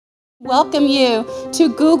Welcome you to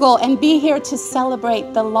Google and be here to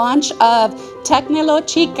celebrate the launch of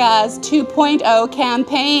TECHNOLOchicas 2.0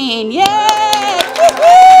 campaign. Yay!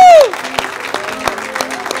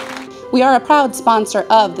 We are a proud sponsor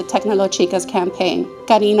of the TECHNOLOchicas campaign.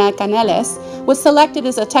 Karina Caneles was selected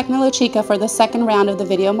as a TECHNOLOchica for the second round of the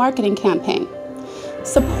video marketing campaign.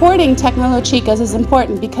 Supporting TECHNOLOchicas is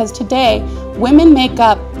important because today, women make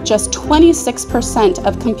up just 26%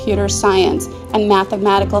 of computer science and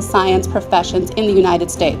mathematical science professions in the United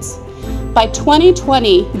States. By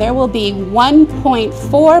 2020, there will be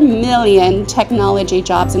 1.4 million technology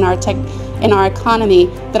jobs in our economy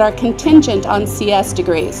that are contingent on CS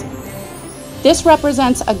degrees. This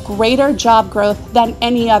represents a greater job growth than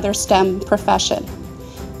any other STEM profession.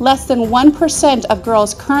 Less than 1% of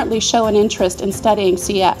girls currently show an interest in studying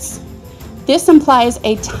CS. This implies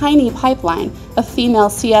a tiny pipeline of female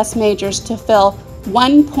CS majors to fill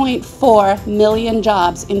 1.4 million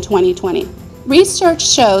jobs in 2020. Research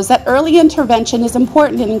shows that early intervention is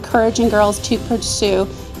important in encouraging girls to pursue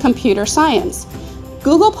computer science.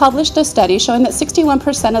 Google published a study showing that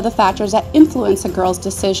 61% of the factors that influence a girl's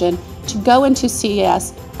decision to go into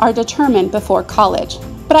CS are determined before college.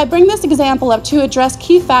 But I bring this example up to address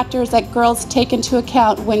key factors that girls take into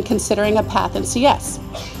account when considering a path in CS.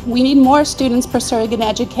 We need more students pursuing an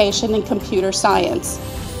education in computer science,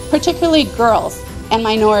 particularly girls and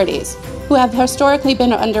minorities who have historically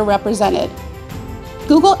been underrepresented.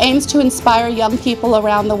 Google aims to inspire young people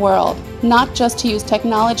around the world, not just to use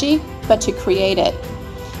technology, but to create it.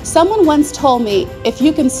 Someone once told me, if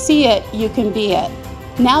you can see it, you can be it.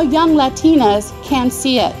 Now young Latinas can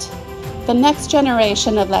see it. The next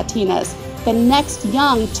generation of Latinas, the next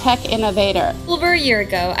young tech innovator. Over a year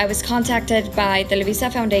ago, I was contacted by the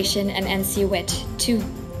Televisa Foundation and NC WIT to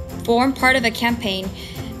form part of a campaign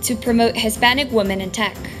to promote Hispanic women in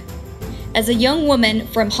tech. As a young woman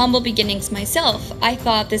from humble beginnings myself, I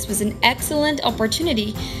thought this was an excellent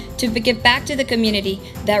opportunity to give back to the community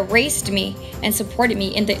that raised me and supported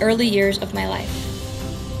me in the early years of my life.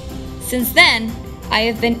 Since then, I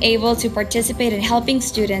have been able to participate in helping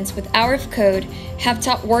students with Hour of Code, have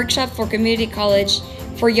taught workshops for community college,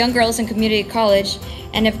 for young girls in community college,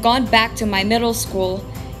 and have gone back to my middle school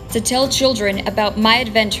to tell children about my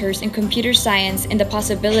adventures in computer science and the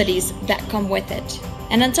possibilities that come with it.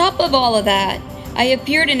 And on top of all of that, I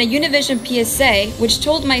appeared in a Univision PSA which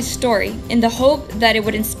told my story in the hope that it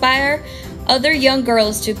would inspire other young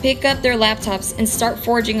girls to pick up their laptops and start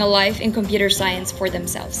forging a life in computer science for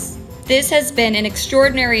themselves. This has been an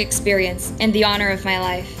extraordinary experience and the honor of my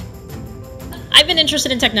life. I've been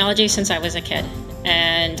interested in technology since I was a kid,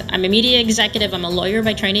 and I'm a media executive, I'm a lawyer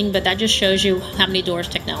by training, but that just shows you how many doors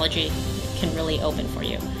technology can really open for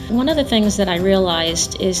you. One of the things that I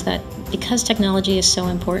realized is that because technology is so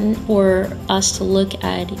important for us to look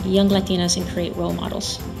at young Latinas and create role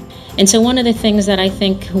models. And so one of the things that I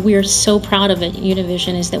think we're so proud of at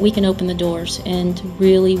Univision is that we can open the doors and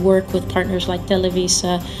really work with partners like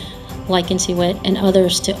Televisa, like NC WIT, and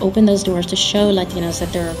others to open those doors to show Latinas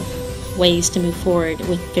that there are ways to move forward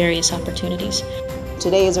with various opportunities.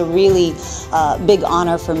 Today is a really big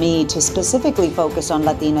honor for me to specifically focus on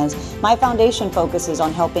Latinas. My foundation focuses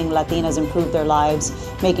on helping Latinas improve their lives,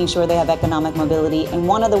 making sure they have economic mobility, and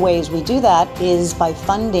one of the ways we do that is by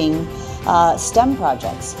funding STEM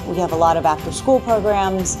projects. We have a lot of after-school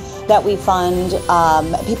programs that we fund.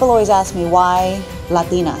 People always ask me, why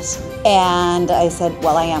Latinas? And I said,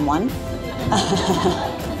 well, I am one.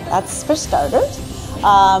 That's for starters.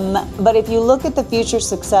 But if you look at the future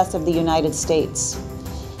success of the United States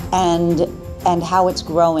and how it's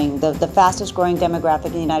growing, the fastest growing demographic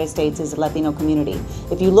in the United States is the Latino community.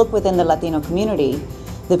 If you look within the Latino community,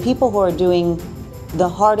 the people who are doing the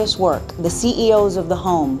hardest work, the CEOs of the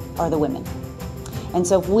home, are the women. And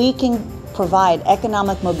so if we can provide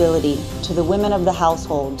economic mobility to the women of the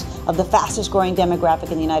household, of the fastest growing demographic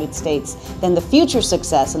in the United States, then the future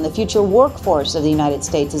success and the future workforce of the United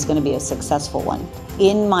States is going to be a successful one.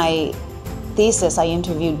 In my thesis, I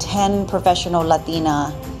interviewed 10 professional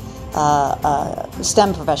Latina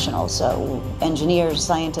STEM professionals, so engineers,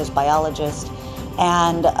 scientists, biologists,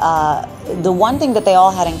 and the one thing that they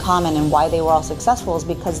all had in common and why they were all successful is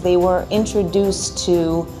because they were introduced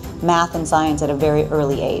to math and science at a very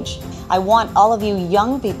early age. I want all of you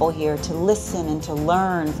young people here to listen and to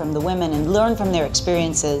learn from the women and learn from their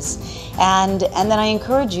experiences. And then I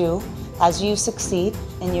encourage you, as you succeed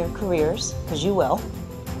in your careers, because you will,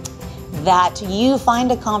 that you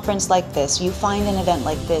find a conference like this, you find an event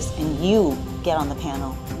like this, and you get on the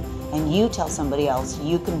panel and you tell somebody else,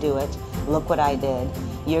 you can do it, look what I did,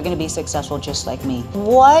 you're going to be successful just like me.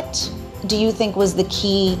 What do you think was the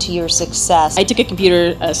key to your success? I took a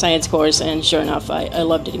computer science course, and sure enough, I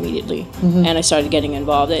loved it immediately, and I started getting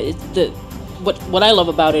involved. What I love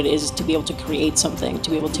about it is to be able to create something, to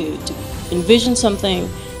be able to envision something,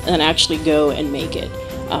 and then actually go and make it.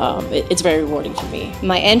 It's very rewarding for me.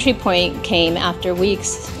 My entry point came after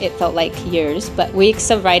weeks, it felt like years, but weeks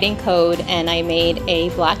of writing code, and I made a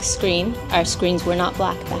black screen. Our screens were not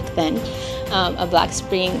black back then. A black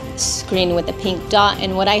screen with a pink dot,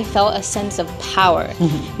 and what I felt a sense of power.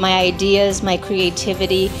 My ideas, my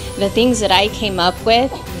creativity, the things that I came up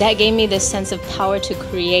with, that gave me this sense of power to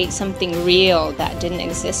create something real that didn't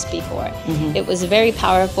exist before. It was very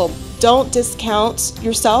powerful. Don't discount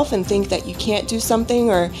yourself and think that you can't do something,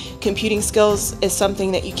 or computing skills is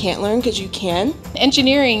something that you can't learn, because you can.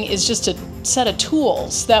 Engineering is just a set of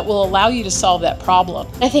tools that will allow you to solve that problem.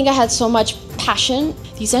 I think I had so much passion.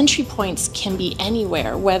 These entry points can be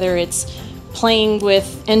anywhere, whether it's playing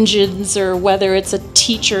with engines, or whether it's a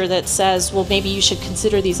teacher that says, well, maybe you should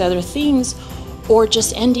consider these other things, or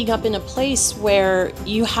just ending up in a place where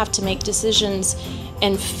you have to make decisions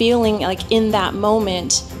and feeling like in that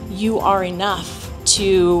moment you are enough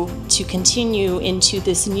to continue into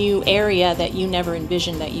this new area that you never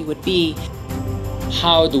envisioned that you would be.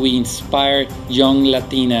 How do we inspire young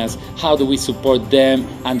Latinas? How do we support them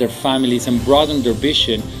and their families and broaden their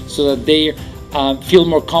vision so that they feel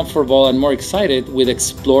more comfortable and more excited with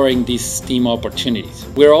exploring these STEAM opportunities?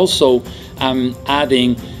 We're also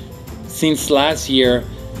adding, since last year,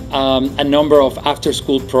 a number of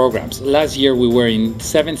after-school programs. Last year we were in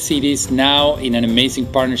 7 cities. Now, in an amazing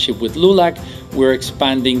partnership with LULAC, we're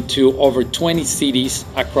expanding to over 20 cities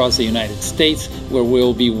across the United States, where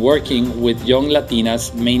we'll be working with young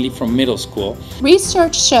Latinas, mainly from middle school.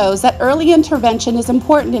 Research shows that early intervention is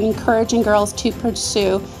important in encouraging girls to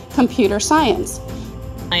pursue computer science.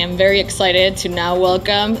 I am very excited to now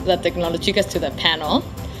welcome the TECHNOLOchicas to the panel.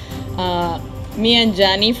 Me and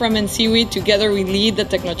Jani from NCWI, together we lead the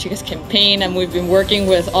TECHNOLOchicas campaign, and we've been working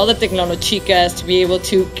with all the TECHNOLOchicas to be able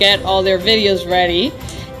to get all their videos ready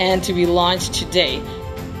and to be launched today.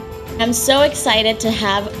 I'm so excited to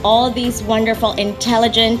have all these wonderful,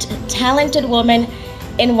 intelligent, talented women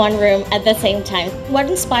in one room at the same time. What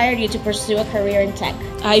inspired you to pursue a career in tech?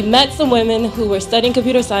 I met some women who were studying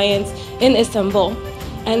computer science in Istanbul,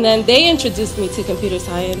 and then they introduced me to computer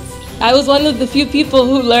science. I was one of the few people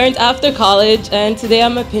who learned after college, and today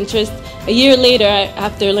I'm at Pinterest. A year later,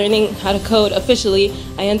 after learning how to code officially,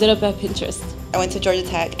 I ended up at Pinterest. I went to Georgia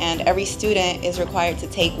Tech, and every student is required to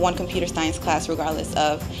take one computer science class regardless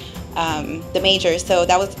of the major. So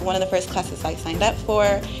that was one of the first classes I signed up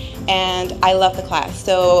for, and I loved the class.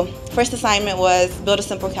 So first assignment was build a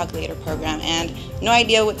simple calculator program, and no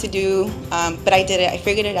idea what to do, but I did it. I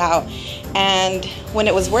figured it out, and when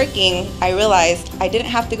it was working, I realized I didn't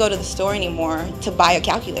have to go to the store anymore to buy a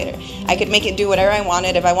calculator. I could make it do whatever I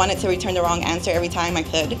wanted. If I wanted to return the wrong answer every time, I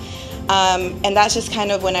could. And that's just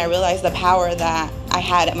kind of when I realized the power that I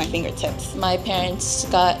had at my fingertips. My parents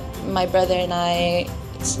got my brother and I,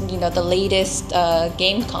 the latest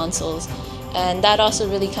game consoles, and that also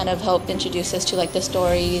really kind of helped introduce us to like the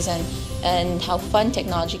stories and how fun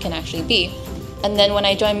technology can actually be. And then when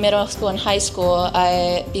I joined middle school and high school,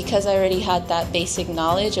 because I already had that basic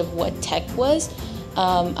knowledge of what tech was,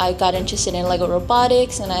 I got interested in Lego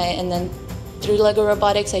robotics, and then through Lego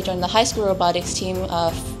robotics, I joined the high school robotics team,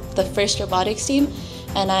 the first robotics team,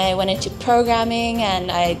 and I went into programming,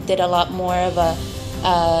 and I did a lot more of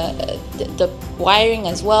the wiring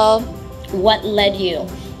as well. What led you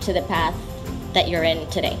to the path that you're in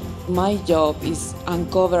today? My job is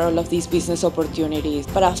uncover all of these business opportunities,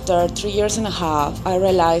 but after 3 years and a half, I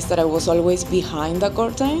realized that I was always behind the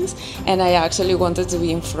curtains, and I actually wanted to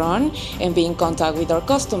be in front and be in contact with our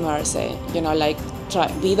customers,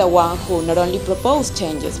 be the one who not only propose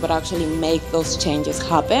changes, but actually make those changes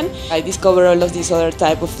happen. I discovered all of these other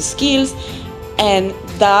type of skills, and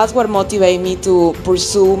that's what motivated me to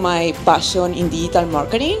pursue my passion in digital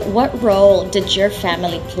marketing. What role did your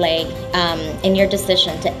family play in your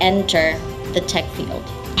decision to enter the tech field?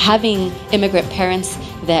 Having immigrant parents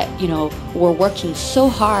that were working so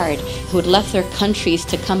hard, who had left their countries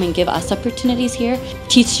to come and give us opportunities here,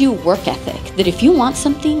 teach you work ethic. That if you want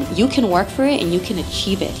something, you can work for it and you can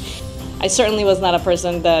achieve it. I certainly was not a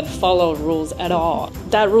person that followed rules at all.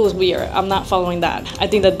 That rule is weird. I'm not following that. I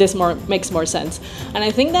think that this makes more sense. And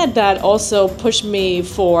I think that also pushed me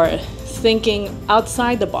for thinking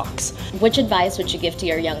outside the box. Which advice would you give to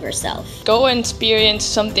your younger self? Go and experience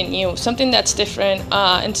something new, something that's different,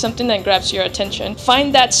 and something that grabs your attention.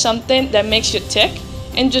 Find that something that makes you tick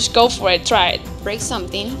and just go for it, try it. Break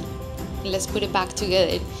something, let's put it back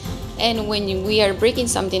together, And when we are breaking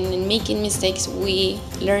something and making mistakes, we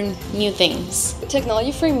learn new things.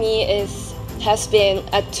 Technology for me has been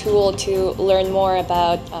a tool to learn more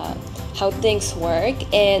about how things work,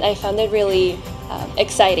 and I found it really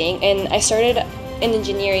exciting. And I started in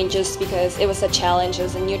engineering just because it was a challenge, it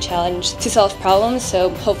was a new challenge to solve problems, so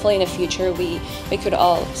hopefully in the future we could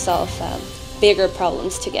all solve bigger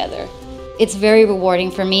problems together. It's very rewarding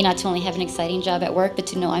for me not to only have an exciting job at work, but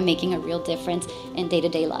to know I'm making a real difference in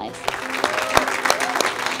day-to-day lives.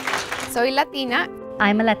 Soy Latina.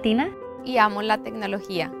 I'm a Latina. Y amo la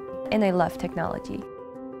tecnología. And I love technology.